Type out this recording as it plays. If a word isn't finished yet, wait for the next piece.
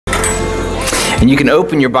And you can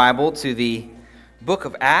open your Bible to the book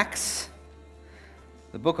of Acts.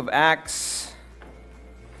 The book of Acts,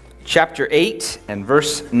 chapter 8 and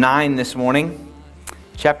verse 9 this morning.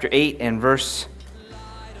 Chapter 8 and verse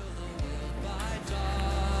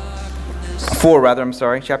 4, rather, I'm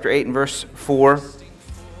sorry. Chapter 8 and verse 4.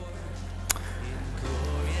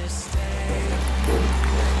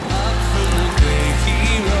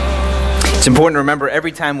 It's important to remember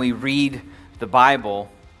every time we read the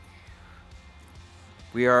Bible,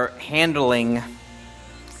 we are handling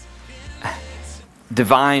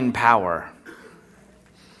divine power.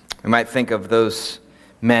 We might think of those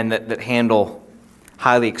men that handle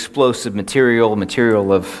highly explosive material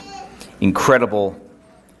of incredible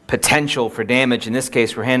potential for damage. In this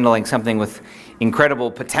case, we're handling something with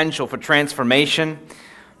incredible potential for transformation,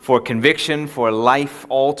 for conviction, for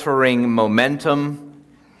life-altering momentum.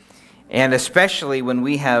 And especially when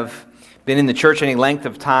we have been in the church any length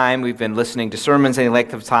of time, we've been listening to sermons any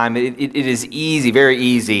length of time, it is easy, very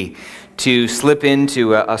easy, to slip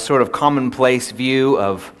into a sort of commonplace view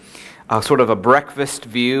of a sort of a breakfast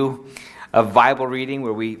view of Bible reading,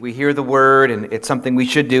 where we hear the word and it's something we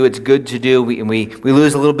should do, it's good to do, and we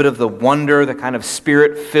lose a little bit of the wonder, the kind of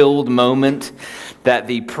spirit-filled moment that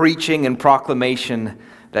the preaching and proclamation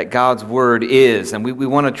that God's word is. And we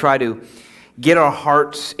want to try to get our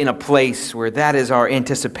hearts in a place where that is our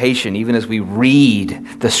anticipation. Even as we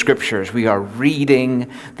read the Scriptures, we are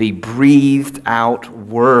reading the breathed out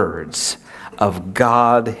words of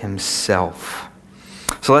God Himself.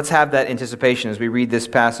 So let's have that anticipation as we read this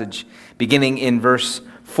passage, beginning in verse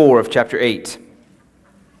 4 of chapter 8.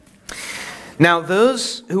 Now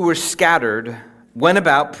those who were scattered went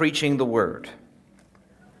about preaching the word.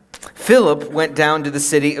 Philip went down to the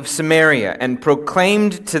city of Samaria and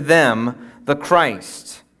proclaimed to them the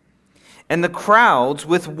Christ. And the crowds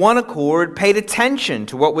with one accord paid attention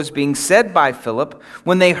to what was being said by Philip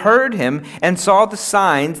when they heard him and saw the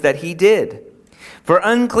signs that he did. For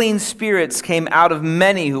unclean spirits came out of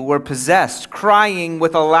many who were possessed, crying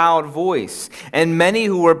with a loud voice, and many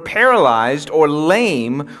who were paralyzed or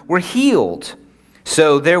lame were healed.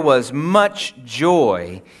 So there was much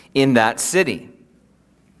joy in that city.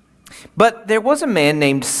 But there was a man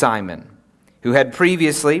named Simon, who had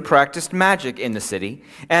previously practiced magic in the city,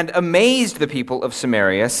 and amazed the people of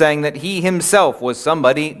Samaria, saying that he himself was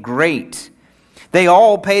somebody great. They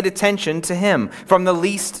all paid attention to him, from the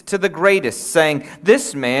least to the greatest, saying,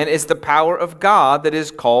 "This man is the power of God that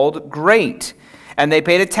is called great." And they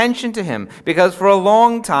paid attention to him, because for a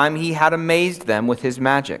long time he had amazed them with his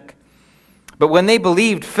magic. But when they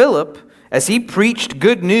believed Philip, as he preached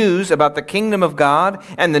good news about the kingdom of God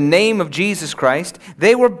and the name of Jesus Christ,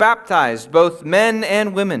 they were baptized, both men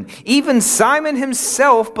and women. Even Simon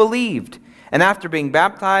himself believed. And after being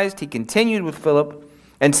baptized, he continued with Philip,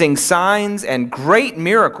 and seeing signs and great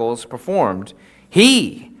miracles performed,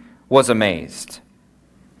 he was amazed.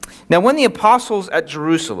 Now when the apostles at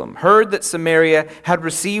Jerusalem heard that Samaria had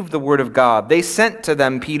received the word of God, they sent to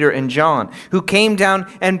them Peter and John, who came down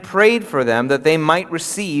and prayed for them that they might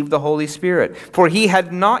receive the Holy Spirit. For he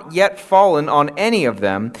had not yet fallen on any of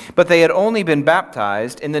them, but they had only been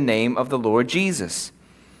baptized in the name of the Lord Jesus.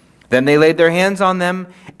 Then they laid their hands on them,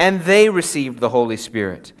 and they received the Holy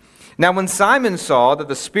Spirit. Now when Simon saw that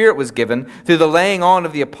the Spirit was given through the laying on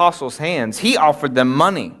of the apostles' hands, he offered them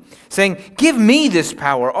money, saying, "Give me this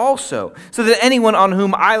power also, so that anyone on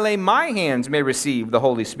whom I lay my hands may receive the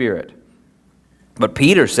Holy Spirit." But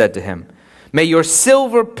Peter said to him, "May your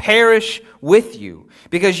silver perish with you,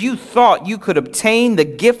 because you thought you could obtain the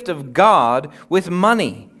gift of God with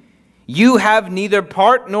money. You have neither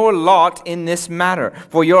part nor lot in this matter,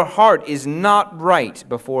 for your heart is not right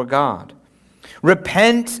before God.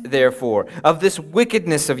 Repent, therefore, of this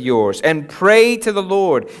wickedness of yours, and pray to the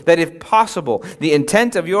Lord that, if possible, the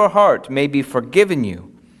intent of your heart may be forgiven you.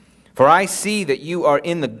 For I see that you are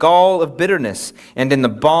in the gall of bitterness and in the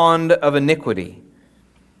bond of iniquity."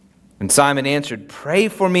 And Simon answered, "Pray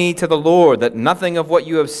for me to the Lord, that nothing of what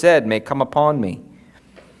you have said may come upon me."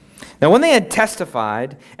 Now when they had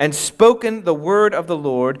testified and spoken the word of the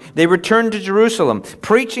Lord, they returned to Jerusalem,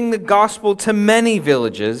 preaching the gospel to many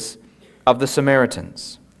villages of the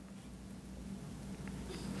Samaritans.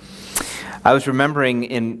 I was remembering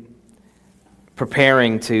in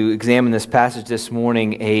preparing to examine this passage this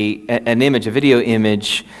morning an image, a video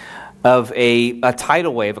image of a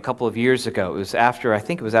tidal wave a couple of years ago. It was after, I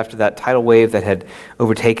think it was after that tidal wave that had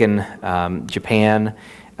overtaken Japan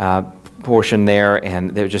portion there,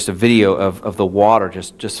 and there was just a video of the water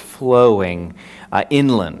just flowing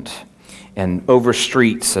inland and over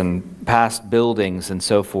streets and past buildings and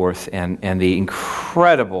so forth, and the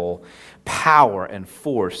incredible power and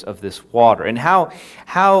force of this water, and how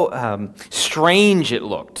strange it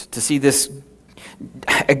looked to see this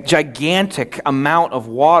a gigantic amount of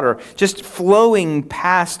water just flowing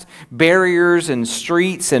past barriers and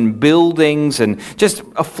streets and buildings and just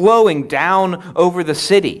flowing down over the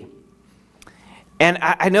city. And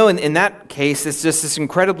I know in that case, it's just this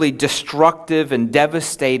incredibly destructive and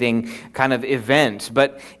devastating kind of event.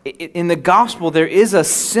 But in the gospel, there is a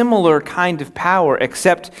similar kind of power,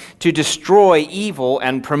 except to destroy evil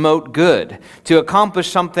and promote good, to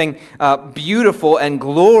accomplish something beautiful and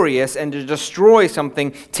glorious and to destroy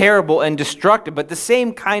something terrible and destructive. But the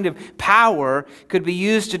same kind of power could be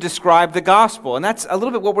used to describe the gospel. And that's a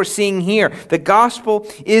little bit what we're seeing here. The gospel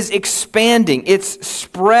is expanding. It's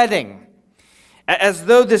spreading. As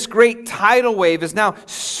though this great tidal wave is now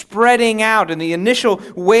spreading out, and the initial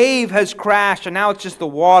wave has crashed, and now it's just the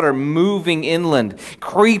water moving inland,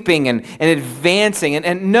 creeping and advancing,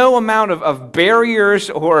 and no amount of barriers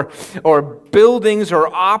or buildings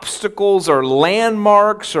or obstacles or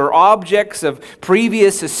landmarks or objects of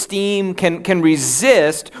previous esteem can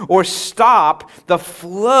resist or stop the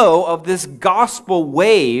flow of this gospel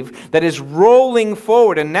wave that is rolling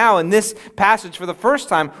forward, and now in this passage for the first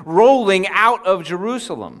time, rolling out of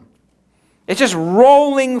Jerusalem. It's just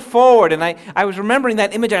rolling forward. And I was remembering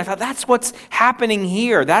that image, and I thought, that's what's happening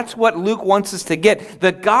here. That's what Luke wants us to get.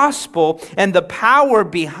 The gospel and the power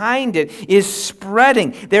behind it is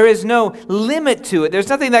spreading. There is no limit to it. There's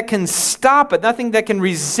nothing that can stop it, nothing that can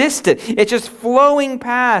resist it. It's just flowing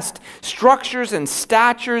past structures and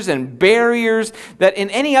statures and barriers that in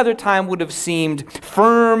any other time would have seemed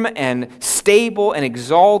firm and stable and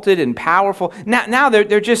exalted and powerful. Now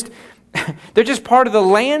they're just part of the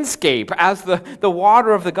landscape as the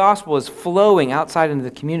water of the gospel is flowing outside into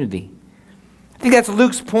the community. I think that's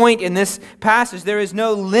Luke's point in this passage. There is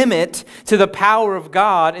no limit to the power of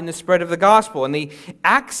God in the spread of the gospel. And the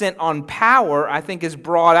accent on power, I think, is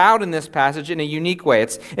brought out in this passage in a unique way.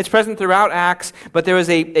 It's present throughout Acts, but there is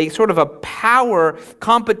a sort of a power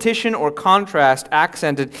competition or contrast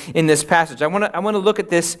accented in this passage. I want to look at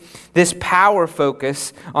this power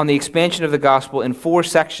focus on the expansion of the gospel in 4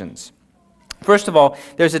 sections. First of all,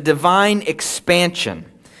 there's a divine expansion.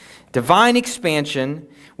 Divine expansion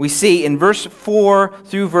we see in verse 4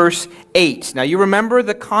 through verse 8. Now you remember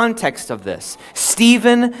the context of this.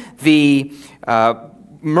 Stephen, the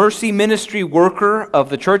mercy ministry worker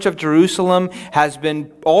of the Church of Jerusalem, has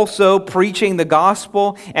been also preaching the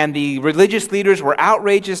gospel, and the religious leaders were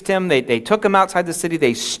outraged him. They took him outside the city,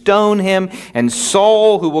 they stoned him, and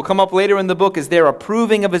Saul, who will come up later in the book, is there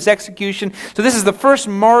approving of his execution. So this is the first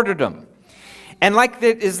martyrdom. And like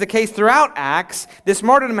that is the case throughout Acts, this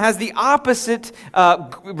martyrdom has the opposite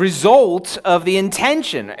result of the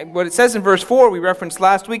intention. What it says in verse 4, we referenced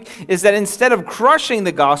last week, is that instead of crushing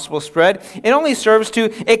the gospel spread, it only serves to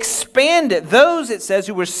expand it. Those, it says,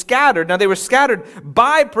 who were scattered, now they were scattered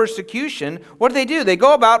by persecution, what do? They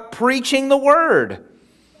go about preaching the word.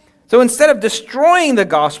 So instead of destroying the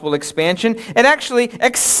gospel expansion, it actually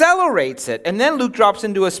accelerates it. And then Luke drops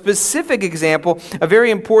into a specific example, a very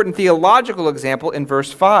important theological example in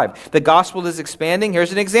verse 5. The gospel is expanding.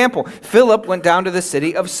 Here's an example. Philip went down to the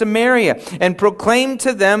city of Samaria and proclaimed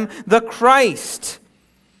to them the Christ.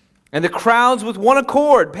 And the crowds with one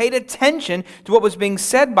accord paid attention to what was being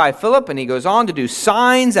said by Philip, and he goes on to do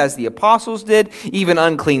signs as the apostles did. Even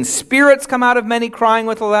unclean spirits come out of many, crying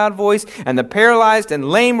with a loud voice, and the paralyzed and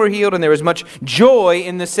lame were healed, and there was much joy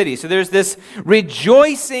in the city. So there's this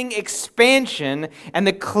rejoicing expansion, and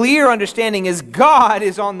the clear understanding is God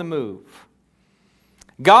is on the move.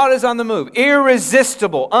 God is on the move,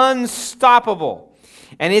 irresistible, unstoppable.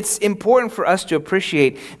 And it's important for us to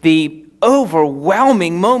appreciate the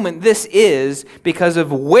overwhelming moment this is because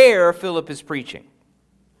of where Philip is preaching.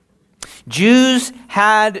 Jews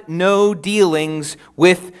had no dealings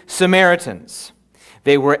with Samaritans.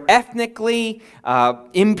 They were ethnically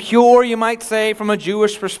impure, you might say, from a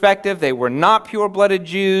Jewish perspective. They were not pure-blooded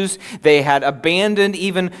Jews. They had abandoned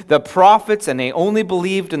even the prophets, and they only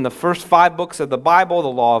believed in the first 5 books of the Bible, the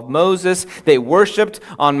law of Moses. They worshipped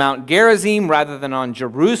on Mount Gerizim rather than on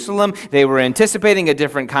Jerusalem. They were anticipating a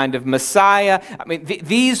different kind of Messiah. I mean,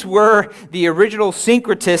 these were the original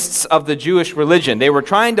syncretists of the Jewish religion. They were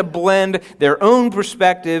trying to blend their own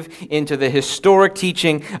perspective into the historic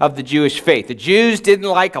teaching of the Jewish faith. The Jews didn't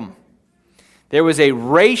like them. There was a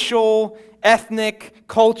racial, ethnic,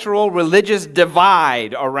 cultural, religious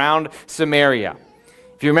divide around Samaria.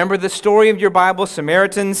 If you remember the story of your Bible,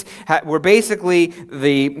 Samaritans were basically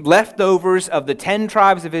the leftovers of the 10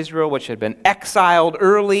 tribes of Israel, which had been exiled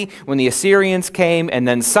early when the Assyrians came, and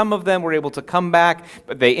then some of them were able to come back,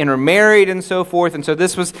 but they intermarried and so forth. And so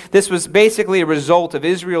this was basically a result of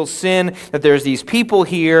Israel's sin, that there's these people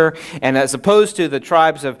here, and as opposed to the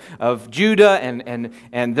tribes of Judah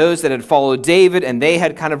and those that had followed David, and they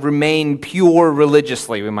had kind of remained pure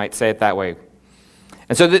religiously, we might say it that way.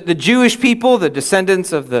 And so the Jewish people, the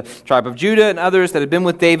descendants of the tribe of Judah and others that had been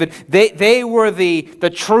with David, they were the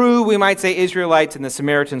true, we might say, Israelites, and the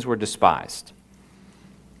Samaritans were despised.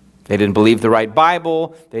 They didn't believe the right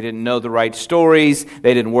Bible. They didn't know the right stories.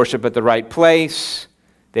 They didn't worship at the right place.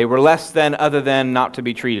 They were less than, other than, not to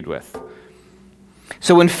be treated with.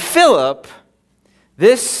 So when Philip,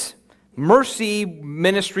 this mercy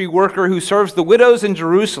ministry worker who serves the widows in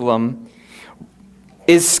Jerusalem,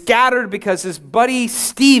 is scattered because his buddy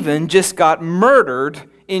Stephen just got murdered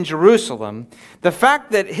in Jerusalem, the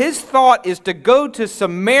fact that his thought is to go to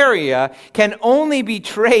Samaria can only be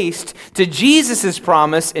traced to Jesus'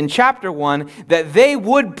 promise in chapter 1 that they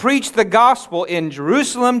would preach the gospel in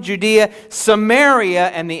Jerusalem, Judea, Samaria,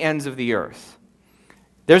 and the ends of the earth.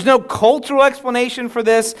 There's no cultural explanation for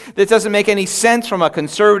this. This doesn't make any sense from a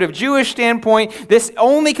conservative Jewish standpoint. This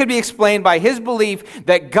only could be explained by his belief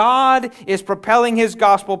that God is propelling his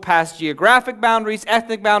gospel past geographic boundaries,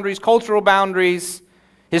 ethnic boundaries, cultural boundaries,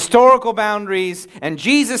 historical boundaries. And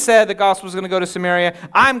Jesus said the gospel is going to go to Samaria.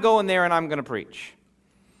 I'm going there and I'm going to preach.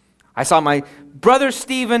 I saw my brother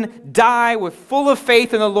Stephen die with full of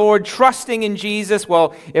faith in the Lord, trusting in Jesus.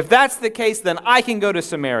 Well, if that's the case, then I can go to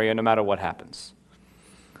Samaria no matter what happens.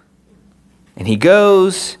 And he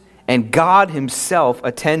goes, and God himself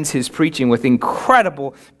attends his preaching with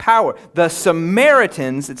incredible power. The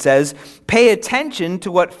Samaritans, it says, pay attention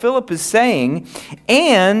to what Philip is saying,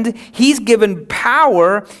 and he's given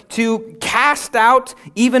power to cast out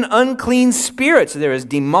even unclean spirits. There is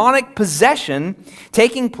demonic possession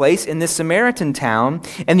taking place in this Samaritan town,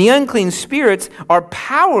 and the unclean spirits are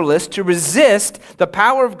powerless to resist the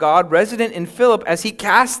power of God resident in Philip as he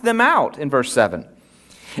casts them out in verse 7.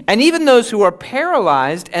 And even those who are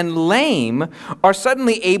paralyzed and lame are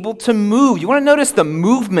suddenly able to move. You want to notice the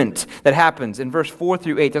movement that happens in verse 4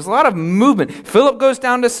 through 8. There's a lot of movement. Philip goes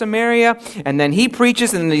down to Samaria, and then he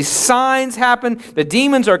preaches, and these signs happen. The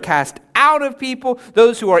demons are cast out of people.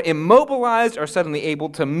 Those who are immobilized are suddenly able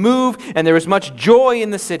to move, and there is much joy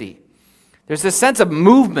in the city. There's this sense of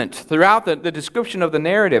movement throughout the description of the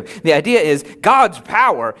narrative. The idea is God's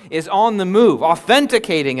power is on the move,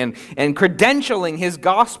 authenticating and credentialing his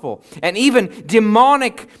gospel. And even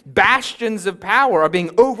demonic bastions of power are being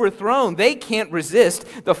overthrown. They can't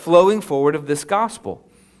resist the flowing forward of this gospel.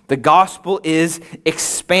 The gospel is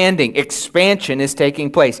expanding. Expansion is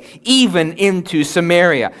taking place, even into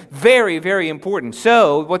Samaria. Very, very important.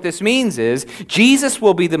 So, what this means is, Jesus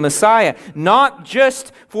will be the Messiah, not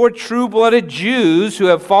just for true-blooded Jews who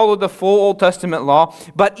have followed the full Old Testament law,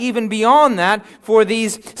 but even beyond that, for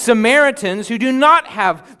these Samaritans who do not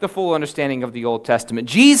have the full understanding of the Old Testament.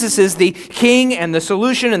 Jesus is the King and the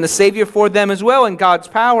solution and the Savior for them as well, and God's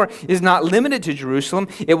power is not limited to Jerusalem.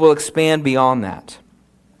 It will expand beyond that.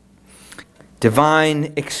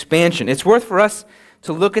 Divine expansion. It's worth for us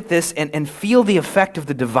to look at this and feel the effect of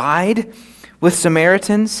the divide with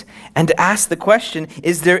Samaritans and to ask the question,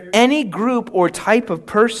 is there any group or type of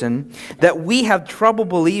person that we have trouble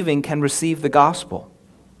believing can receive the gospel?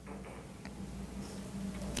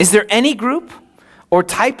 Is there any group or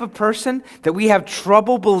type of person that we have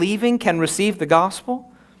trouble believing can receive the gospel?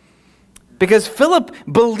 Because Philip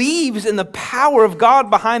believes in the power of God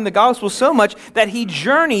behind the gospel so much that he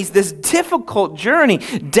journeys this difficult journey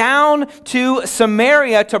down to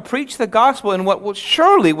Samaria to preach the gospel in what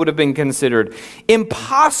surely would have been considered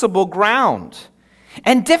impossible ground.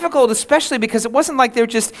 And difficult especially because it wasn't like they're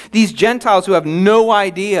just these Gentiles who have no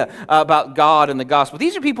idea about God and the gospel.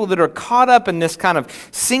 These are people that are caught up in this kind of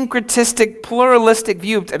syncretistic, pluralistic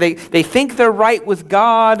view. They think they're right with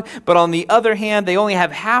God, but on the other hand, they only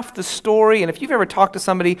have half the story. And if you've ever talked to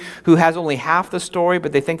somebody who has only half the story,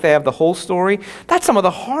 but they think they have the whole story, that's some of the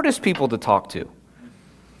hardest people to talk to.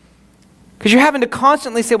 Because you're having to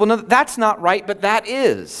constantly say, well, no, that's not right, but that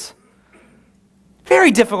is.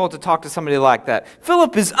 Very difficult to talk to somebody like that.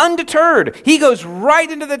 Philip is undeterred. He goes right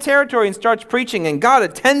into the territory and starts preaching, and God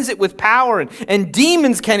attends it with power, and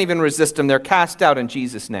demons can't even resist him. They're cast out in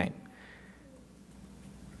Jesus' name.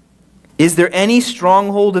 Is there any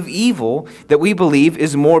stronghold of evil that we believe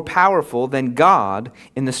is more powerful than God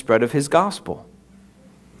in the spread of his gospel?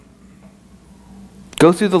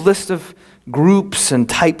 Go through the list of groups and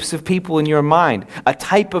types of people in your mind. A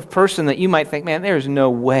type of person that you might think, man, there's no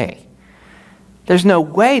way. There's no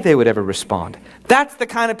way they would ever respond. That's the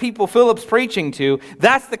kind of people Philip's preaching to.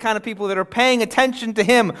 That's the kind of people that are paying attention to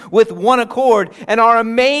him with one accord and are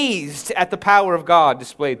amazed at the power of God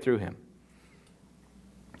displayed through him.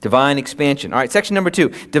 Divine expansion. All right, section number 2,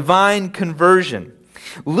 divine conversion.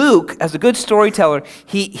 Luke, as a good storyteller,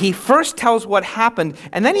 he first tells what happened,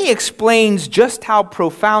 and then he explains just how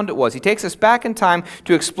profound it was. He takes us back in time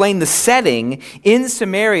to explain the setting in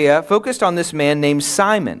Samaria, focused on this man named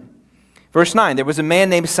Simon. Verse 9, there was a man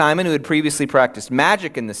named Simon who had previously practiced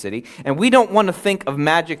magic in the city. And we don't want to think of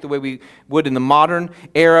magic the way we would in the modern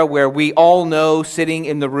era, where we all know sitting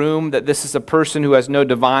in the room that this is a person who has no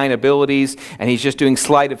divine abilities and he's just doing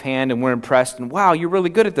sleight of hand and we're impressed and wow, you're really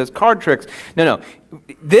good at those card tricks. No.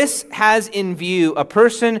 This has in view a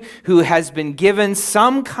person who has been given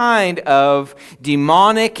some kind of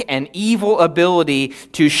demonic and evil ability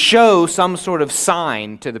to show some sort of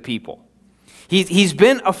sign to the people. He's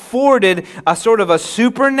been afforded a sort of a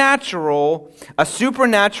supernatural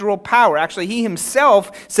power. Actually, he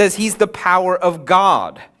himself says he's the power of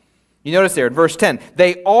God. You notice there in verse 10,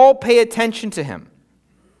 they all pay attention to him.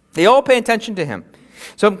 They all pay attention to him.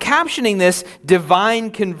 So I'm captioning this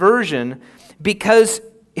divine conversion because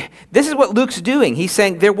this is what Luke's doing. He's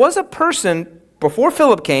saying there was a person, before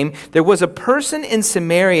Philip came, there was a person in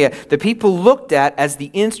Samaria that people looked at as the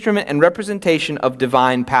instrument and representation of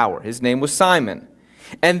divine power. His name was Simon.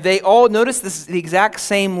 And they all, notice this is the exact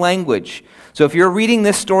same language. So if you're reading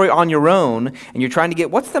this story on your own and you're trying to get,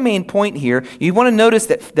 what's the main point here? You want to notice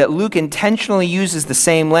that Luke intentionally uses the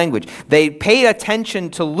same language. They paid attention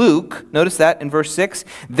to Luke. Notice that in verse 6.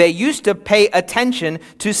 They used to pay attention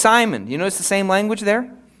to Simon. You notice the same language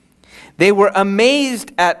there? They were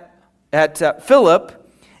amazed at Philip.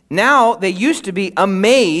 Now they used to be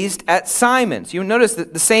amazed at Simon. So you notice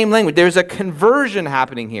the same language. There's a conversion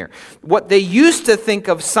happening here. What they used to think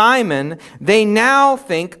of Simon, they now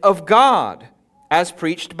think of God, as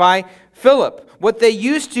preached by Philip. What they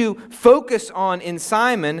used to focus on in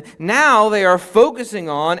Simon, now they are focusing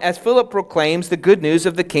on as Philip proclaims the good news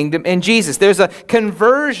of the kingdom in Jesus. There's a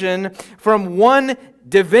conversion from one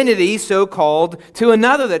divinity, so-called, to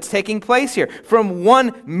another that's taking place here. From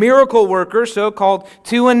one miracle worker, so-called,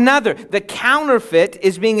 to another. The counterfeit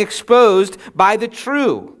is being exposed by the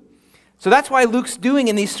true. So that's why Luke's doing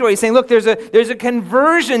in these stories, saying, look, there's a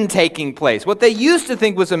conversion taking place. What they used to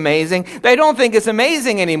think was amazing, they don't think is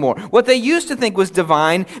amazing anymore. What they used to think was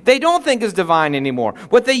divine, they don't think is divine anymore.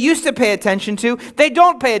 What they used to pay attention to, they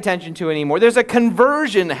don't pay attention to anymore. There's a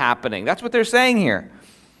conversion happening. That's what they're saying here.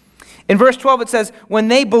 In verse 12 it says, when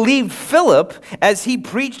they believed Philip as he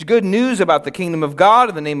preached good news about the kingdom of God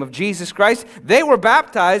in the name of Jesus Christ, they were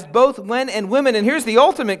baptized, both men and women. And here's the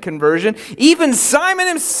ultimate conversion. Even Simon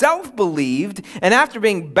himself believed, and after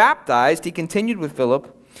being baptized, he continued with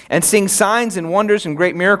Philip and seeing signs and wonders and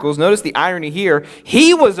great miracles. Notice the irony here.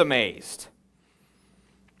 He was amazed.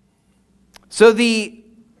 So the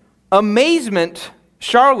amazement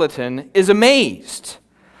charlatan is amazed.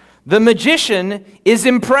 The magician is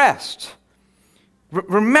impressed.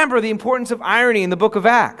 Remember the importance of irony in the book of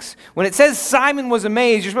Acts. When it says Simon was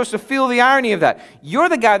amazed, you're supposed to feel the irony of that. You're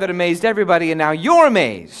the guy that amazed everybody, and now you're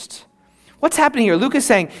amazed. What's happening here? Luke is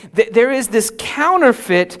saying that there is this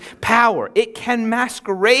counterfeit power. It can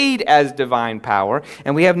masquerade as divine power,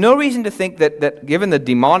 and we have no reason to think that given the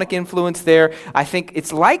demonic influence there, I think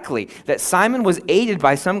it's likely that Simon was aided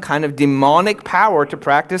by some kind of demonic power to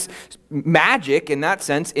practice magic, in that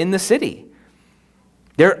sense, in the city.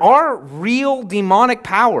 There are real demonic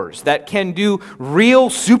powers that can do real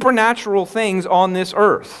supernatural things on this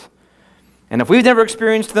earth. And if we've never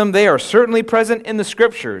experienced them, they are certainly present in the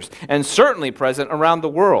Scriptures and certainly present around the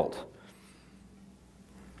world.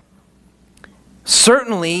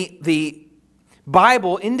 Certainly, the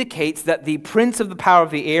Bible indicates that the prince of the power of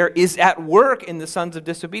the air is at work in the sons of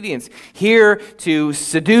disobedience, here to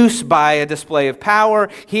seduce by a display of power,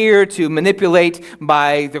 here to manipulate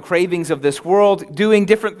by the cravings of this world, doing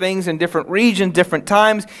different things in different regions, different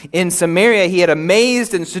times. In Samaria, he had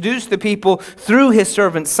amazed and seduced the people through his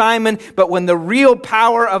servant Simon, but when the real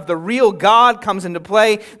power of the real God comes into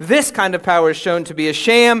play, this kind of power is shown to be a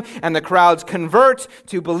sham, and the crowds convert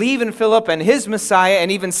to believe in Philip and his Messiah,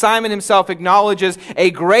 and even Simon himself acknowledges a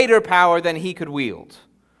greater power than he could wield.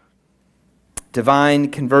 Divine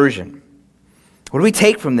conversion. What do we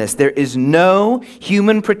take from this? There is no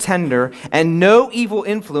human pretender and no evil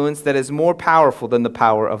influence that is more powerful than the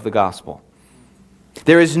power of the gospel.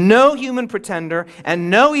 There is no human pretender and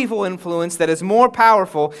no evil influence that is more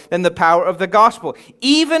powerful than the power of the gospel.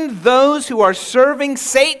 Even those who are serving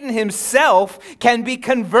Satan himself can be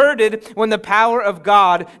converted when the power of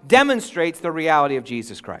God demonstrates the reality of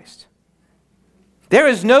Jesus Christ. There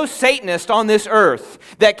is no Satanist on this earth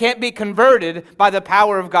that can't be converted by the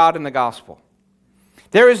power of God in the gospel.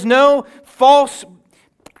 There is no false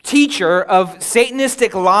teacher of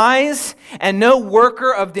Satanistic lies and no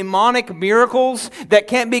worker of demonic miracles that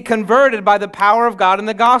can't be converted by the power of God in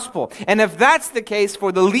the gospel. And if that's the case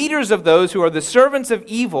for the leaders of those who are the servants of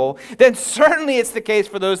evil, then certainly it's the case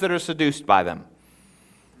for those that are seduced by them.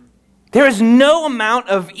 There is no amount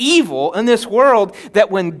of evil in this world that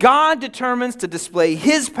when God determines to display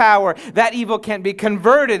His power, that evil can be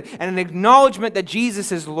converted and an acknowledgement that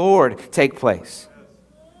Jesus is Lord take place.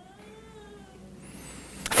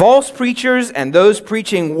 False preachers and those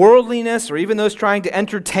preaching worldliness, or even those trying to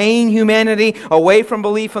entertain humanity away from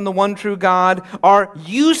belief in the one true God, are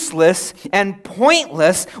useless and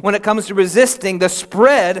pointless when it comes to resisting the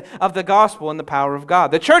spread of the gospel and the power of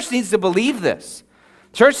God. The church needs to believe this.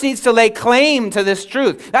 Church needs to lay claim to this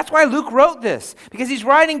truth. That's why Luke wrote this, because he's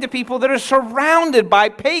writing to people that are surrounded by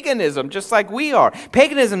paganism, just like we are.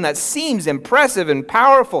 Paganism that seems impressive and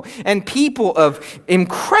powerful, and people of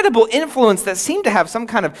incredible influence that seem to have some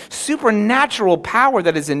kind of supernatural power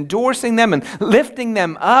that is endorsing them and lifting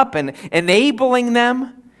them up and enabling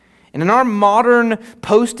them. And in our modern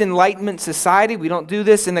post-Enlightenment society, we don't do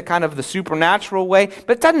this in the kind of the supernatural way,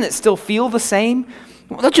 but doesn't it still feel the same?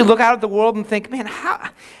 Don't you look out at the world and think, man,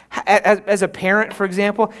 as a parent, for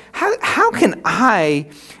example, how can I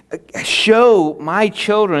show my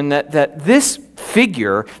children that this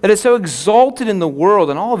figure that is so exalted in the world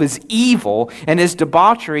and all of his evil and his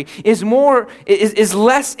debauchery is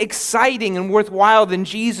less exciting and worthwhile than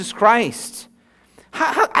Jesus Christ?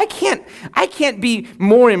 I can't be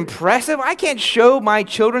more impressive. I can't show my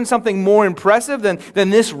children something more impressive than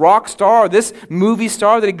this rock star or this movie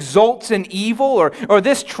star that exalts in evil or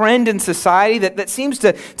this trend in society that seems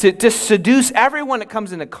to seduce everyone that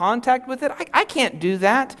comes into contact with it. I can't do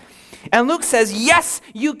that. And Luke says, yes,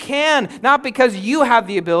 you can, not because you have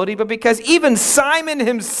the ability, but because even Simon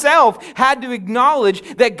himself had to acknowledge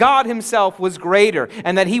that God himself was greater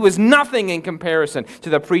and that he was nothing in comparison to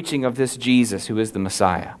the preaching of this Jesus who is the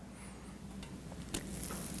Messiah.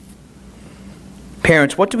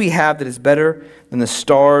 Parents, what do we have that is better than the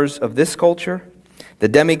stars of this culture, the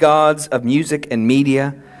demigods of music and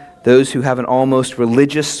media, those who have an almost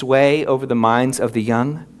religious sway over the minds of the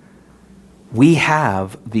young? We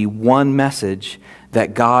have the one message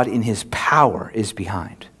that God in His power is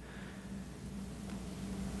behind.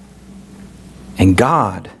 And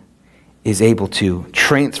God is able to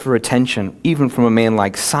transfer attention even from a man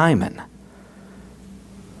like Simon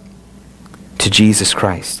to Jesus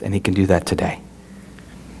Christ. And He can do that today.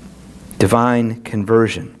 Divine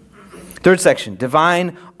conversion. Third section,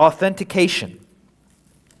 divine authentication.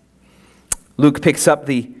 Luke picks up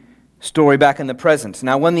the story back in the present.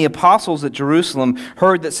 Now, when the apostles at Jerusalem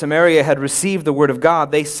heard that Samaria had received the word of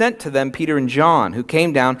God, they sent to them Peter and John, who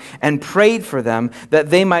came down and prayed for them that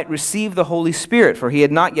they might receive the Holy Spirit, for He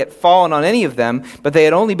had not yet fallen on any of them, but they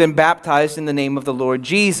had only been baptized in the name of the Lord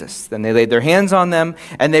Jesus. Then they laid their hands on them,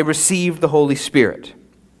 and they received the Holy Spirit.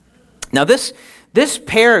 Now, this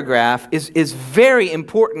paragraph is very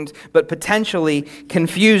important, but potentially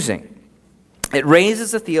confusing. It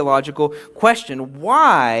raises a theological question.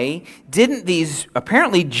 Why didn't these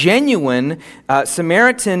apparently genuine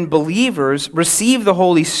Samaritan believers receive the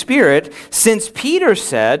Holy Spirit, since Peter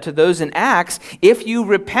said to those in Acts, if you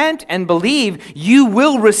repent and believe, you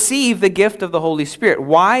will receive the gift of the Holy Spirit?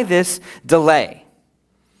 Why this delay?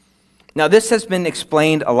 Now, this has been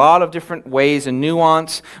explained a lot of different ways and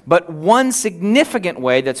nuance, but one significant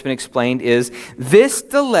way that's been explained is this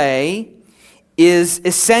delay is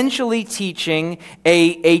essentially teaching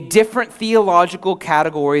a different theological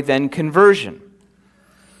category than conversion.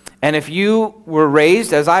 And if you were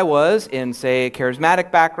raised, as I was, in, say, a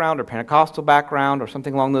charismatic background or Pentecostal background or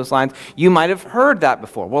something along those lines, you might have heard that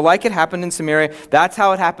before. Well, like it happened in Samaria, that's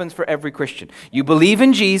how it happens for every Christian. You believe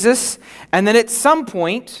in Jesus, and then at some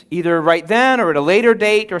point, either right then or at a later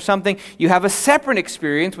date or something, you have a separate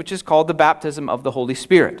experience, which is called the baptism of the Holy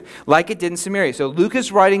Spirit, like it did in Samaria. So Luke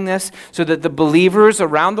is writing this so that the believers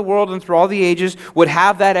around the world and through all the ages would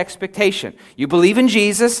have that expectation. You believe in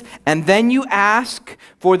Jesus, and then you ask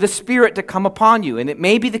for the Spirit to come upon you. And it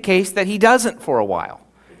may be the case that He doesn't for a while,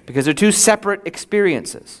 because they're two separate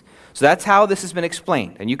experiences. So that's how this has been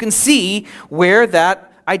explained. And you can see where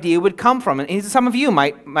that idea would come from. And some of you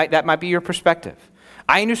that might be your perspective.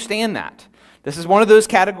 I understand that. This is one of those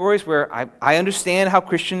categories where I understand how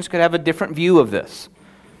Christians could have a different view of this.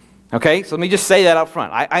 Okay, so let me just say that up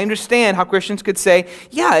front. I understand how Christians could say,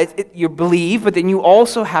 yeah, you believe, but then you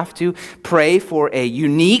also have to pray for a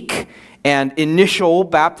unique and initial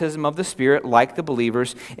baptism of the Spirit like the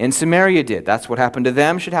believers in Samaria did. That's what happened to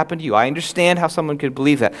them should happen to you. I understand how someone could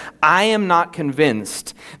believe that. I am not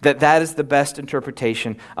convinced that that is the best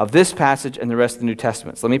interpretation of this passage and the rest of the New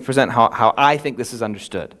Testament. So let me present how I think this is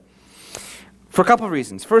understood. For a couple of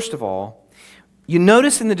reasons. First of all, you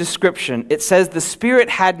notice in the description, it says the Spirit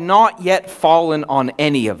had not yet fallen on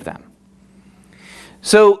any of them.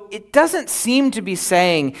 So it doesn't seem to be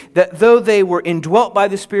saying that though they were indwelt by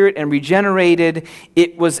the Spirit and regenerated,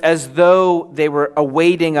 it was as though they were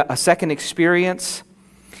awaiting a second experience.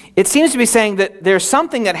 It seems to be saying that there's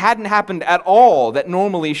something that hadn't happened at all that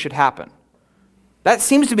normally should happen. That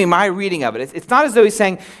seems to be my reading of it. It's not as though he's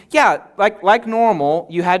saying, yeah, like normal,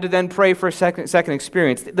 you had to then pray for a second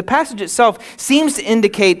experience. The passage itself seems to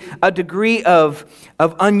indicate a degree of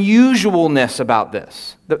unusualness about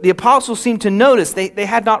this. The apostles seem to notice they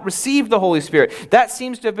had not received the Holy Spirit. That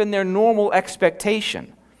seems to have been their normal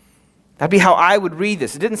expectation. That'd be how I would read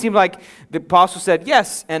this. It didn't seem like the apostles said,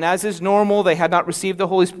 yes, and as is normal, they had not received the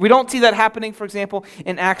Holy Spirit. We don't see that happening, for example,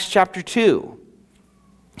 in Acts chapter 2.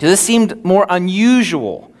 So this seemed more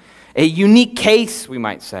unusual, a unique case, we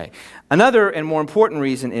might say. Another and more important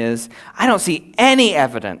reason is I don't see any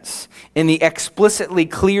evidence in the explicitly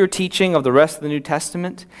clear teaching of the rest of the New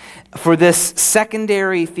Testament for this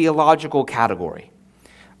secondary theological category.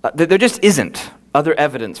 There just isn't other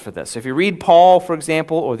evidence for this. If you read Paul, for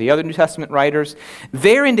example, or the other New Testament writers,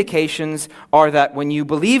 their indications are that when you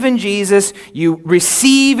believe in Jesus, you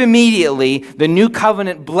receive immediately the new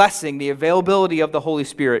covenant blessing, the availability of the Holy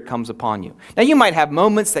Spirit comes upon you. Now, you might have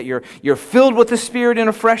moments that you're filled with the Spirit in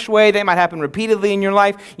a fresh way. They might happen repeatedly in your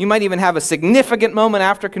life. You might even have a significant moment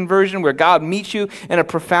after conversion where God meets you in a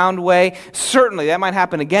profound way. Certainly, that might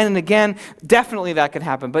happen again and again. Definitely that could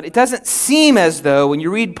happen. But it doesn't seem as though, when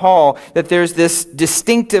you read Paul, that there's this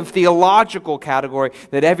distinctive theological category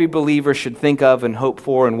that every believer should think of and hope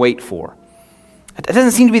for and wait for. It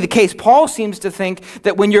doesn't seem to be the case. Paul seems to think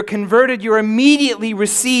that when you're converted, you immediately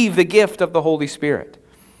receive the gift of the Holy Spirit.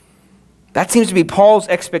 That seems to be Paul's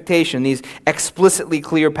expectation, these explicitly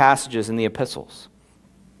clear passages in the epistles.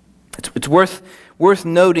 It's worth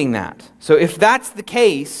noting that. So if that's the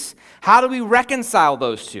case, how do we reconcile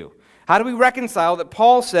those two? How do we reconcile that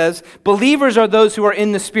Paul says believers are those who are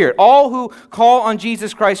in the Spirit? All who call on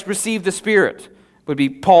Jesus Christ receive the Spirit, would be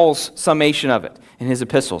Paul's summation of it in his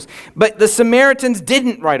epistles. But the Samaritans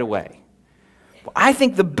didn't right away. I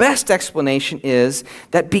think the best explanation is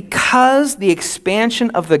that because the expansion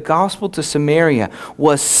of the gospel to Samaria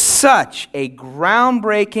was such a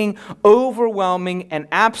groundbreaking, overwhelming, and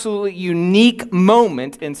absolutely unique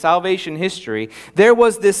moment in salvation history, there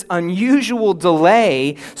was this unusual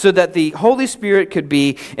delay so that the Holy Spirit could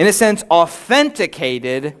be, in a sense,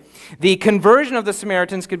 authenticated. The conversion of the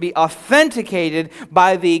Samaritans could be authenticated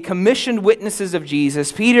by the commissioned witnesses of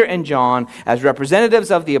Jesus, Peter and John, as representatives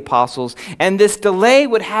of the apostles, and this delay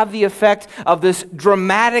would have the effect of this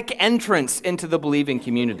dramatic entrance into the believing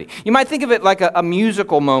community. You might think of it like a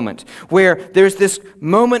musical moment, where there's this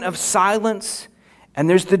moment of silence, and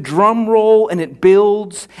there's the drum roll, and it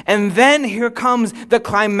builds, and then here comes the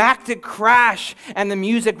climactic crash, and the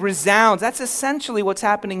music resounds. That's essentially what's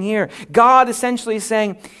happening here. God essentially is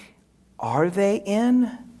saying, are they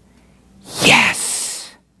in?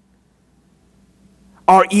 Yes.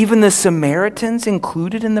 Are even the Samaritans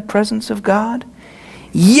included in the presence of God?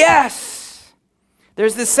 Yes.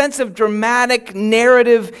 There's this sense of dramatic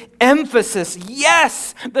narrative emphasis.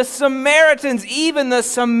 Yes, the Samaritans, even the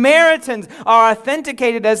Samaritans, are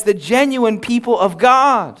authenticated as the genuine people of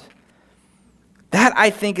God. That, I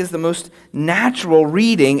think, is the most natural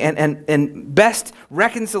reading and best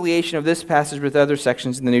reconciliation of this passage with other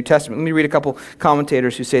sections in the New Testament. Let me read a couple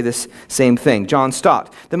commentators who say this same thing. John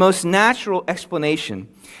Stott: the most natural explanation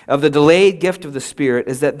of the delayed gift of the Spirit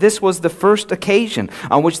is that this was the first occasion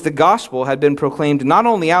on which the gospel had been proclaimed not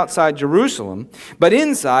only outside Jerusalem, but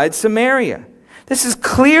inside Samaria. This is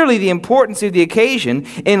clearly the importance of the occasion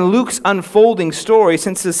in Luke's unfolding story,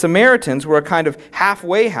 since the Samaritans were a kind of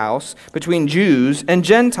halfway house between Jews and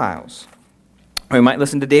Gentiles. Or we might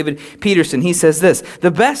listen to David Peterson. He says this: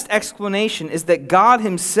 the best explanation is that God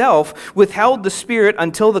himself withheld the Spirit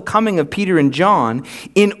until the coming of Peter and John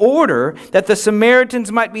in order that the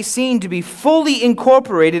Samaritans might be seen to be fully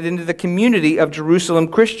incorporated into the community of Jerusalem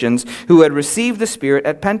Christians who had received the Spirit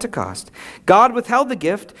at Pentecost. God withheld the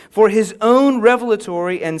gift for his own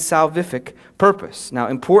revelatory and salvific purpose. Now,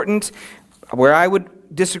 important, where I would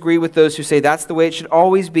disagree with those who say that's the way it should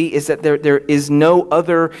always be is that there is no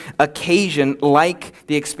other occasion like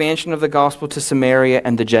the expansion of the gospel to Samaria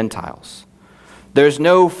and the Gentiles. There's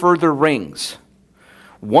no further rings.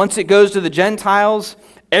 Once it goes to the Gentiles,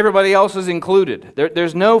 everybody else is included.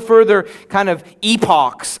 There's no further kind of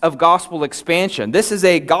epochs of gospel expansion. This is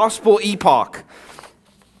a gospel epoch.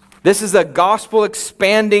 This is a gospel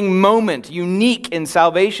expanding moment, unique in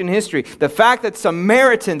salvation history. The fact that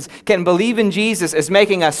Samaritans can believe in Jesus is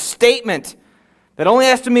making a statement that only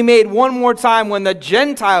has to be made one more time when the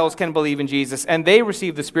Gentiles can believe in Jesus and they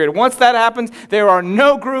receive the Spirit. Once that happens, there are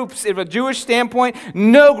no groups, from a Jewish standpoint,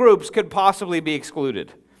 no groups could possibly be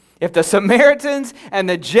excluded. If the Samaritans and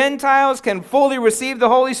the Gentiles can fully receive the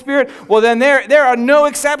Holy Spirit, well then there are no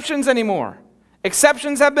exceptions anymore.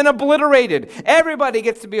 Exceptions have been obliterated. Everybody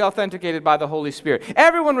gets to be authenticated by the Holy Spirit.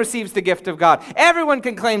 Everyone receives the gift of God. Everyone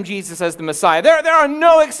can claim Jesus as the Messiah. There are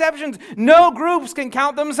no exceptions. No groups can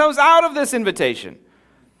count themselves out of this invitation.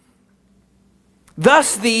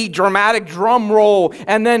 Thus the dramatic drum roll,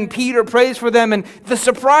 and then Peter prays for them, and the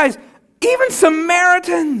surprise, even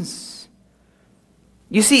Samaritans.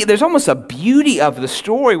 You see, there's almost a beauty of the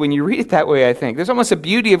story when you read it that way, I think. There's almost a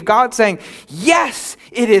beauty of God saying, yes,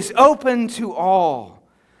 it is open to all.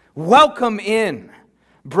 Welcome in,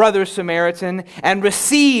 brother Samaritan, and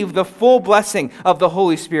receive the full blessing of the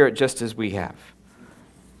Holy Spirit just as we have.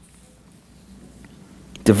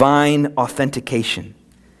 Divine authentication.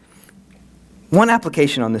 One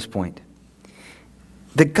application on this point.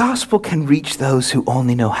 The gospel can reach those who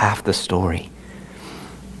only know half the story.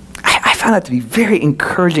 I found that to be very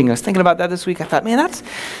encouraging. I was thinking about that this week. I thought, man,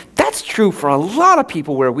 that's true for a lot of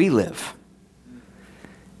people where we live.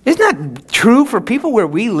 Isn't that true for people where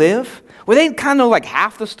we live? Where they kind of know like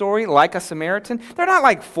half the story, like a Samaritan. They're not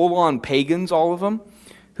like full-on pagans, all of them,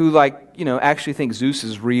 who actually think Zeus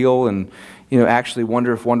is real and, actually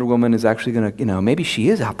wonder if Wonder Woman is actually going to, maybe she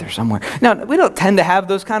is out there somewhere. Now, we don't tend to have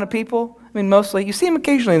those kind of people. I mean, mostly. You see them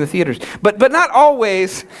occasionally in the theaters. But not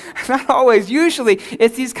always. Not always. Usually,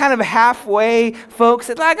 it's these kind of halfway folks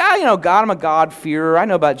that like, God, I'm a God-fearer. I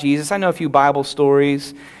know about Jesus. I know a few Bible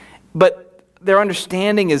stories. But their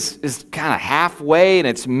understanding is kind of halfway, and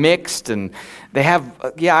it's mixed. And they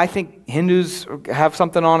have, I think Hindus have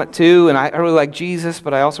something on it too. And I really like Jesus,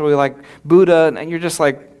 but I also really like Buddha. And you're just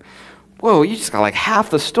like, whoa, you just got like half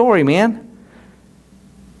the story, man.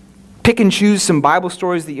 Pick and choose some Bible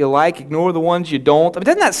stories that you like, ignore the ones you don't. I mean,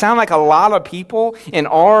 doesn't that sound like a lot of people in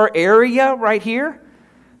our area right here?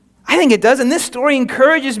 I think it does, and this story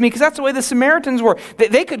encourages me because that's the way the Samaritans were.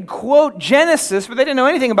 They could quote Genesis, but they didn't know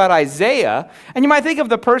anything about Isaiah. And you might think of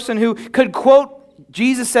the person who could quote,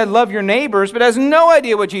 Jesus said, love your neighbors, but has no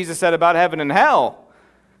idea what Jesus said about heaven and hell.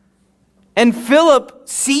 And Philip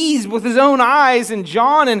sees with his own eyes, and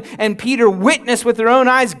John and Peter witness with their own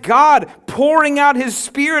eyes, God pouring out His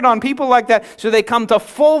Spirit on people like that so they come to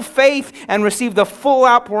full faith and receive the full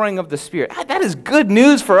outpouring of the Spirit. That is good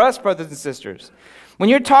news for us, brothers and sisters. When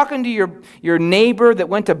you're talking to your neighbor that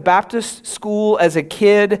went to Baptist school as a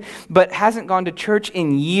kid but hasn't gone to church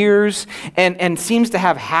in years and seems to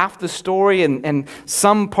have half the story and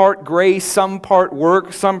some part grace, some part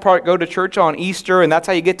work, some part go to church on Easter and that's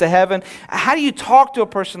how you get to heaven, how do you talk to a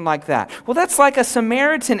person like that? Well, that's like a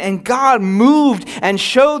Samaritan, and God moved and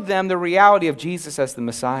showed them the reality of Jesus as the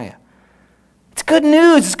Messiah. It's good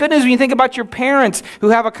news. It's good news when you think about your parents who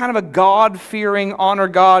have a kind of a God-fearing, honor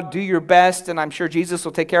God, do your best, and I'm sure Jesus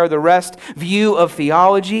will take care of the rest view of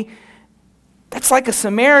theology. That's like a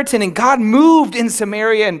Samaritan, and God moved in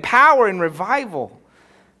Samaria in power and revival.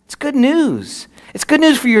 It's good news. It's good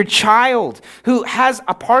news for your child who has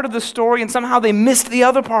a part of the story and somehow they missed the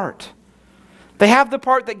other part. They have the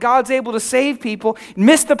part that God's able to save people,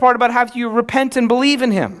 missed the part about how you repent and believe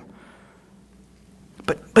in Him.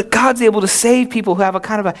 But God's able to save people who have a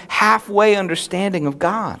kind of a halfway understanding of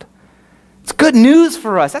God. It's good news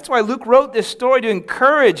for us. That's why Luke wrote this story, to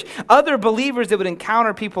encourage other believers that would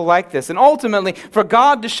encounter people like this. And ultimately, for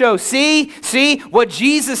God to show, see, what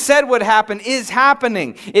Jesus said would happen is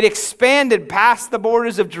happening. It expanded past the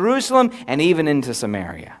borders of Jerusalem and even into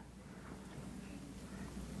Samaria.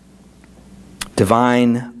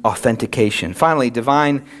 Divine authentication. Finally,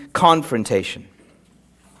 divine confrontation.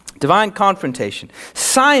 Divine confrontation.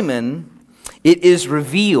 Simon, it is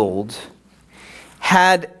revealed,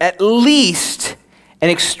 had at least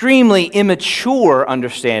an extremely immature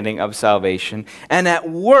understanding of salvation, and at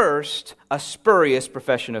worst, a spurious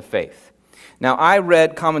profession of faith. Now, I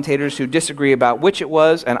read commentators who disagree about which it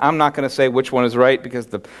was, and I'm not going to say which one is right because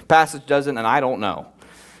the passage doesn't, and I don't know.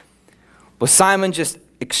 Was Simon just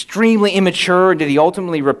extremely immature? Did he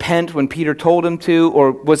ultimately repent when Peter told him to?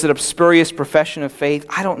 Or was it a spurious profession of faith?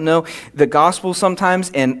 I don't know. The Gospel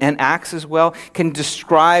sometimes, and Acts as well, can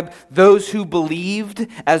describe those who believed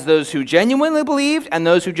as those who genuinely believed and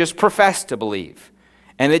those who just professed to believe.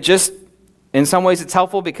 And it just, in some ways, it's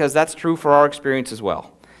helpful because that's true for our experience as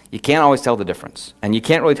well. You can't always tell the difference. And you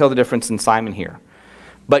can't really tell the difference in Simon here.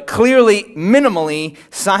 But clearly, minimally,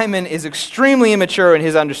 Simon is extremely immature in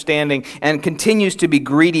his understanding and continues to be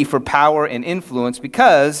greedy for power and influence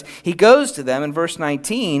because he goes to them in verse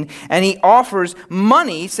 19 and he offers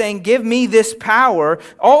money saying, give me this power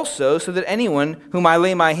also so that anyone whom I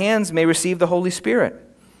lay my hands may receive the Holy Spirit.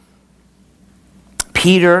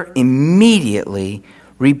 Peter immediately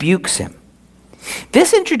rebukes him.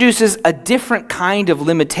 This introduces a different kind of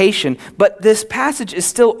limitation, but this passage is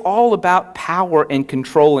still all about power and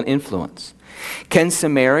control and influence. Can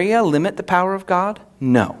Samaria limit the power of God?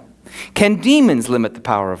 No. Can demons limit the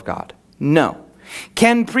power of God? No.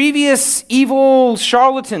 Can previous evil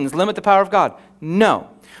charlatans limit the power of God? No.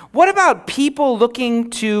 What about people looking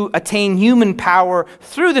to attain human power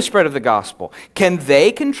through the spread of the gospel? Can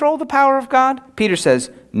they control the power of God? Peter says,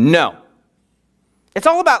 no. It's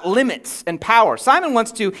all about limits and power. Simon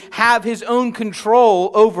wants to have his own control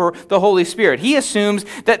over the Holy Spirit. He assumes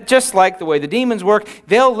that just like the way the demons work,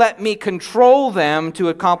 they'll let me control them to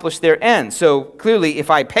accomplish their ends. So clearly, if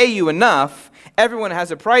I pay you enough, everyone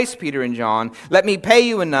has a price, Peter and John. Let me pay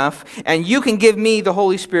you enough, and you can give me the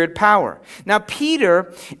Holy Spirit power. Now,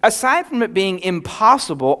 Peter, aside from it being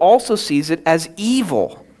impossible, also sees it as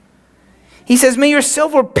evil. He says, may your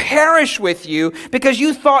silver perish with you because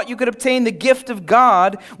you thought you could obtain the gift of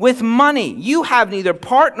God with money. You have neither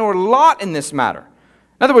part nor lot in this matter.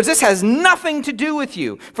 In other words, this has nothing to do with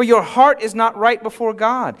you, for your heart is not right before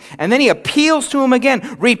God. And then he appeals to him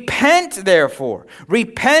again. Repent, therefore.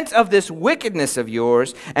 Repent of this wickedness of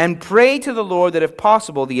yours and pray to the Lord that if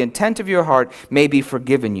possible, the intent of your heart may be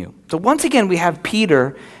forgiven you. So once again, we have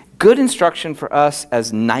Peter, good instruction for us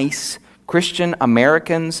as nice Christian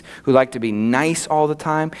Americans who like to be nice all the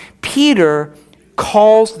time. Peter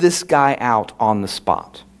calls this guy out on the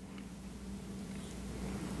spot.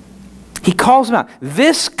 He calls him out.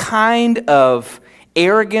 This kind of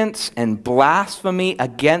arrogance and blasphemy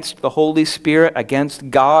against the Holy Spirit, against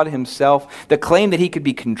God himself, the claim that he could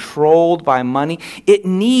be controlled by money, it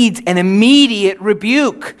needs an immediate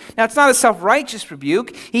rebuke. Now, it's not a self-righteous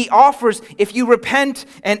rebuke. He offers, if you repent,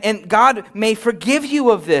 and God may forgive you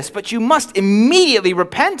of this, but you must immediately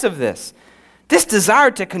repent of this. This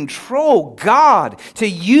desire to control God, to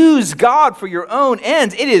use God for your own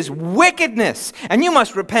ends, it is wickedness. And you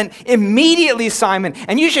must repent immediately, Simon.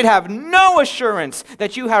 And you should have no assurance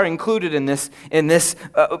that you are included in this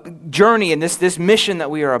journey, in this mission that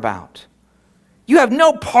we are about. You have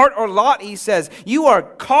no part or lot, he says. You are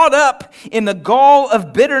caught up in the gall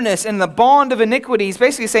of bitterness and the bond of iniquity. He's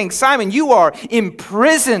basically saying, Simon, you are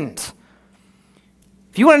imprisoned.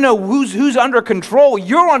 If you want to know who's under control,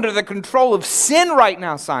 you're under the control of sin right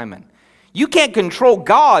now, Simon. You can't control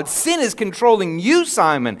God. Sin is controlling you,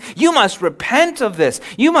 Simon. You must repent of this.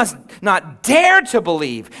 You must not dare to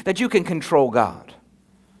believe that you can control God.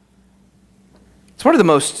 It's one of the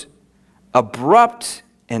most abrupt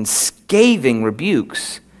and scathing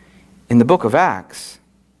rebukes in the book of Acts.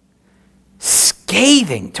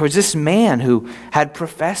 Scathing towards this man who had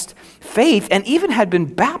professed faith and even had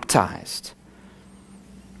been baptized.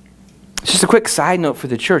 Just a quick side note for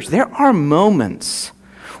the church. There are moments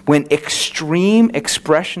when extreme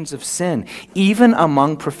expressions of sin, even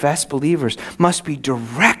among professed believers, must be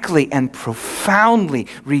directly and profoundly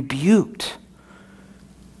rebuked.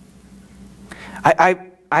 I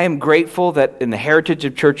am grateful that in the heritage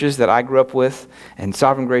of churches that I grew up with, and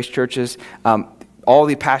Sovereign Grace churches, all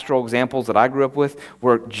the pastoral examples that I grew up with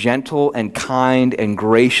were gentle and kind and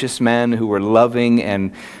gracious men who were loving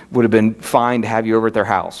and would have been fine to have you over at their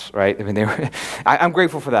house, right? I mean, I'm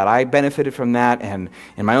grateful for that. I benefited from that and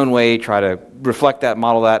in my own way try to reflect that,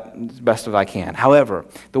 model that as best as I can. However,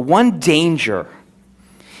 the one danger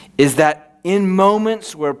is that in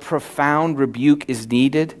moments where profound rebuke is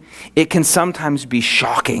needed, it can sometimes be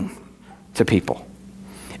shocking to people.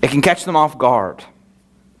 It can catch them off guard.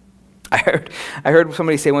 I heard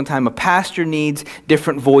somebody say one time, a pastor needs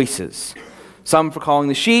different voices. Some for calling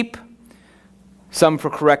the sheep, some for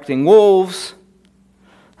correcting wolves.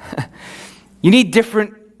 You need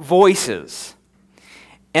different voices.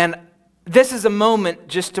 And this is a moment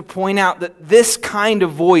just to point out that this kind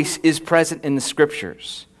of voice is present in the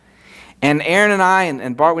Scriptures. And Aaron and I,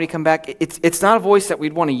 and Bart, when he come back, it's not a voice that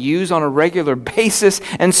we'd want to use on a regular basis,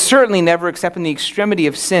 and certainly never except in the extremity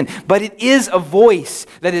of sin. But it is a voice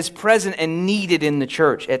that is present and needed in the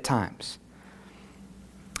church at times.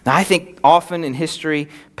 Now, I think often in history,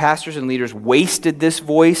 pastors and leaders wasted this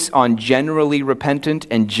voice on generally repentant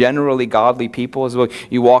and generally godly people. As well,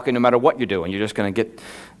 you walk in no matter what you're doing, you're just going to get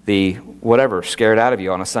the whatever scared out of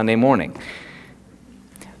you on a Sunday morning.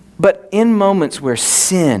 But in moments where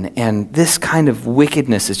sin and this kind of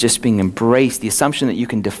wickedness is just being embraced, the assumption that you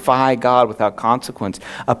can defy God without consequence,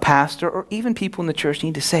 a pastor or even people in the church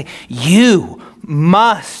need to say, you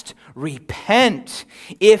must repent.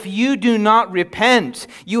 If you do not repent,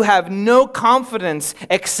 you have no confidence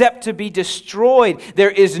except to be destroyed.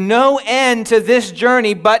 There is no end to this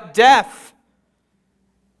journey but death.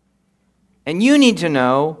 And you need to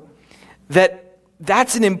know that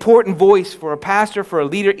that's an important voice for a pastor, for a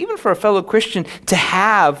leader, even for a fellow Christian to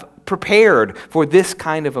have prepared for this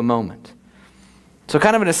kind of a moment. So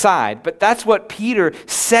kind of an aside, but that's what Peter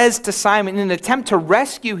says to Simon in an attempt to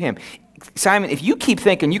rescue him. Simon, if you keep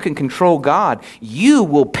thinking you can control God, you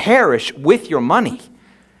will perish with your money.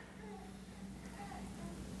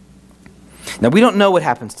 Now, we don't know what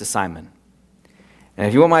happens to Simon. And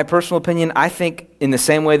if you want my personal opinion, I think in the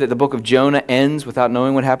same way that the book of Jonah ends without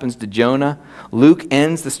knowing what happens to Jonah, Luke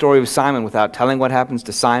ends the story of Simon without telling what happens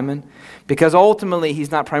to Simon, because ultimately he's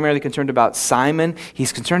not primarily concerned about Simon,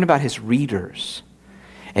 he's concerned about his readers.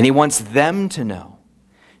 And he wants them to know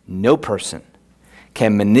no person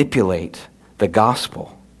can manipulate the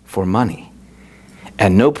gospel for money,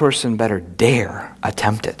 and no person better dare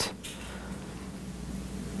attempt it.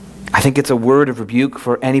 I think it's a word of rebuke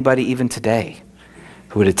for anybody even today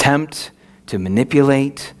who would attempt to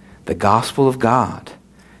manipulate the gospel of God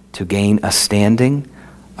to gain a standing,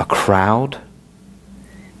 a crowd.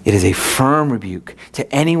 It is a firm rebuke to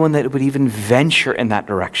anyone that would even venture in that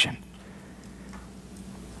direction.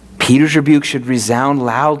 Peter's rebuke should resound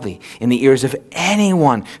loudly in the ears of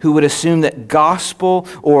anyone who would assume that gospel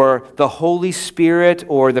or the Holy Spirit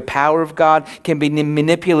or the power of God can be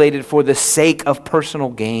manipulated for the sake of personal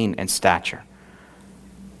gain and stature.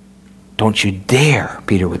 Don't you dare,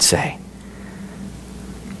 Peter would say.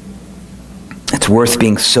 It's worth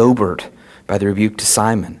being sobered by the rebuke to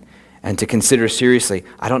Simon and to consider seriously,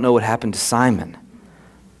 I don't know what happened to Simon,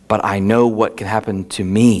 but I know what can happen to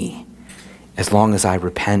me as long as I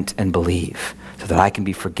repent and believe, so that I can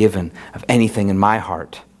be forgiven of anything in my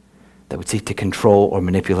heart that would seek to control or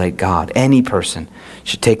manipulate God. Any person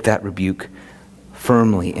should take that rebuke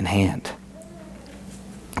firmly in hand.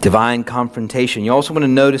 Divine confrontation. You also want to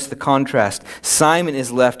notice the contrast. Simon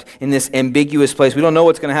is left in this ambiguous place. We don't know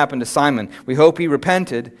what's going to happen to Simon. We hope he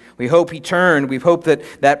repented. We hope he turned. We hope that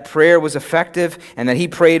that prayer was effective and that he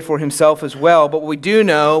prayed for himself as well. But what we do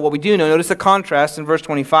know, notice the contrast in verse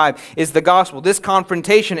 25, is the gospel. This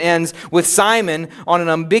confrontation ends with Simon on an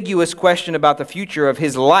ambiguous question about the future of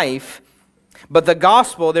his life. But the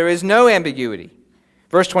gospel, there is no ambiguity.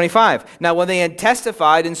 Verse 25, now when they had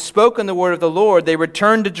testified and spoken the word of the Lord, they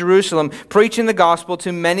returned to Jerusalem, preaching the gospel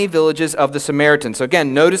to many villages of the Samaritans. So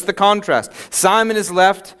again, notice the contrast. Simon is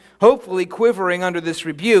left, hopefully quivering under this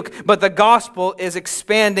rebuke, but the gospel is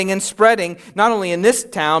expanding and spreading, not only in this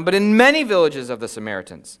town, but in many villages of the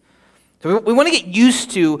Samaritans. So we want to get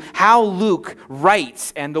used to how Luke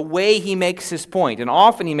writes and the way he makes his point. And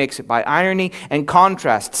often he makes it by irony and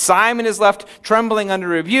contrast. Simon is left trembling under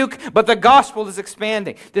rebuke, but the gospel is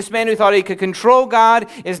expanding. This man who thought he could control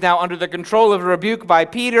God is now under the control of a rebuke by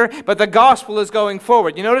Peter, but the gospel is going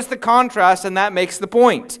forward. You notice the contrast, and that makes the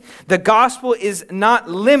point. The gospel is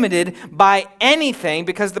not limited by anything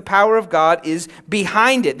because the power of God is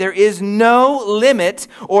behind it. There is no limit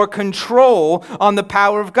or control on the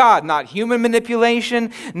power of God. Not human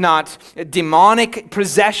manipulation, not demonic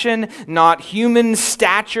possession, not human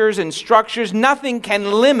statures and structures. Nothing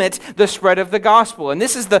can limit the spread of the gospel. And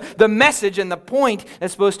this is the message and the point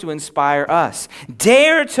that's supposed to inspire us.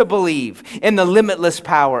 Dare to believe in the limitless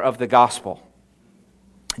power of the gospel.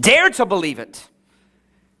 Dare to believe it.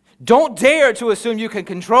 Don't dare to assume you can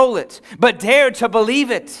control it, but dare to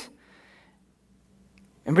believe it.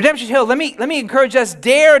 In Redemption Hill, let me encourage us,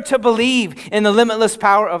 dare to believe in the limitless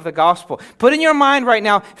power of the gospel. Put in your mind right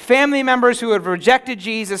now family members who have rejected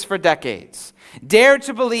Jesus for decades. Dare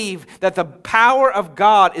to believe that the power of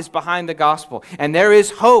God is behind the gospel and there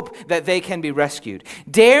is hope that they can be rescued.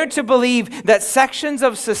 Dare to believe that sections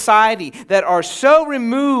of society that are so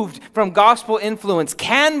removed from gospel influence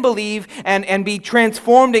can believe and be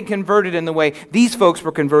transformed and converted in the way these folks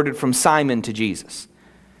were converted from Simon to Jesus.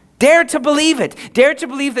 Dare to believe it. Dare to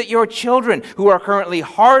believe that your children who are currently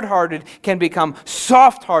hard-hearted can become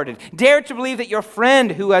soft-hearted. Dare to believe that your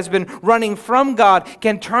friend who has been running from God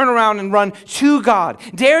can turn around and run to God.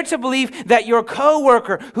 Dare to believe that your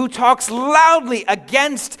coworker who talks loudly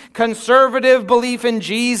against conservative belief in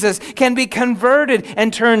Jesus can be converted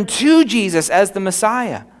and turn to Jesus as the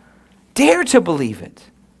Messiah. Dare to believe it.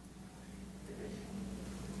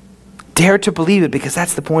 Dare to believe it, because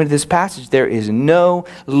that's the point of this passage. There is no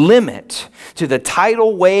limit to the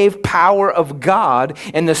tidal wave power of God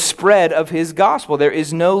and the spread of His gospel. There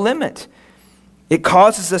is no limit. It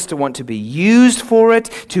causes us to want to be used for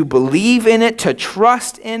it, to believe in it, to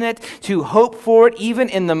trust in it, to hope for it, even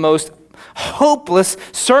in the most hopeless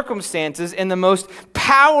circumstances, in the most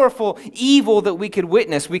powerful evil that we could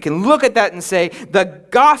witness. We can look at that and say, the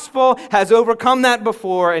gospel has overcome that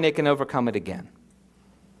before, and it can overcome it again.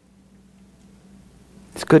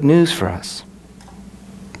 It's good news for us.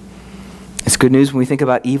 It's good news when we think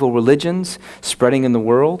about evil religions spreading in the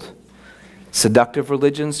world, seductive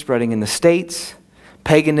religions spreading in the States,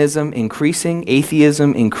 paganism increasing,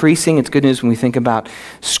 atheism increasing. It's good news when we think about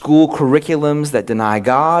school curriculums that deny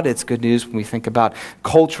God. It's good news when we think about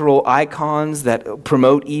cultural icons that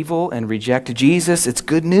promote evil and reject Jesus. It's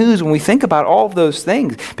good news when we think about all of those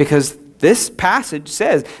things, because this passage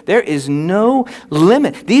says there is no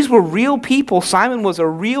limit. These were real people. Simon was a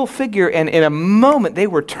real figure, and in a moment they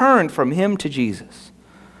were turned from him to Jesus.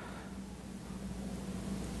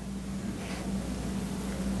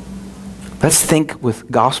 Let's think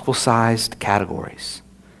with gospel-sized categories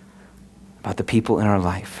about the people in our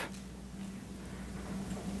life.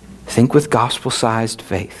 Think with gospel-sized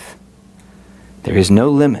faith. There is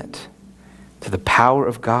no limit to the power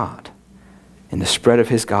of God in the spread of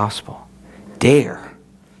His gospel. Dare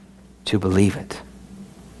to believe it.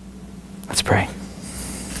 Let's pray.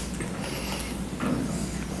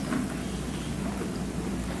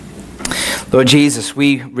 Lord Jesus,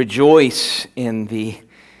 we rejoice in the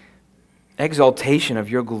exaltation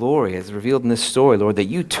of your glory as revealed in this story, Lord, that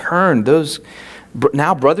you turned those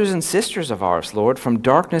now brothers and sisters of ours, Lord, from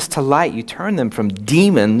darkness to light. You turned them from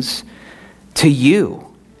demons to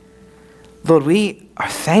you. Lord, we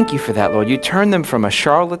thank you for that, Lord. You turned them from a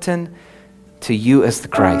charlatan to you as the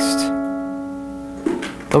Christ.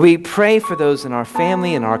 Lord, we pray for those in our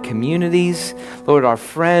family, in our communities, Lord, our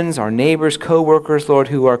friends, our neighbors, co-workers, Lord,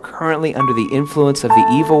 who are currently under the influence of the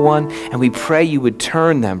evil one, and we pray you would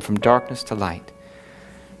turn them from darkness to light.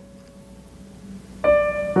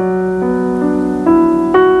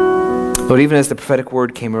 Lord, even as the prophetic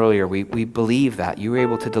word came earlier, we believe that you were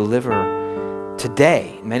able to deliver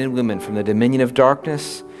today men and women from the dominion of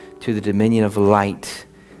darkness to the dominion of light.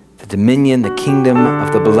 The dominion, the kingdom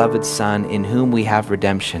of the beloved Son, in whom we have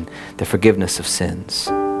redemption, the forgiveness of sins.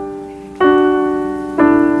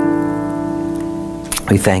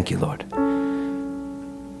 We thank you, Lord.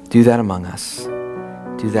 Do that among us.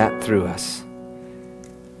 Do that through us.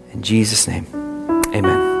 In Jesus' name,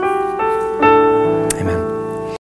 amen.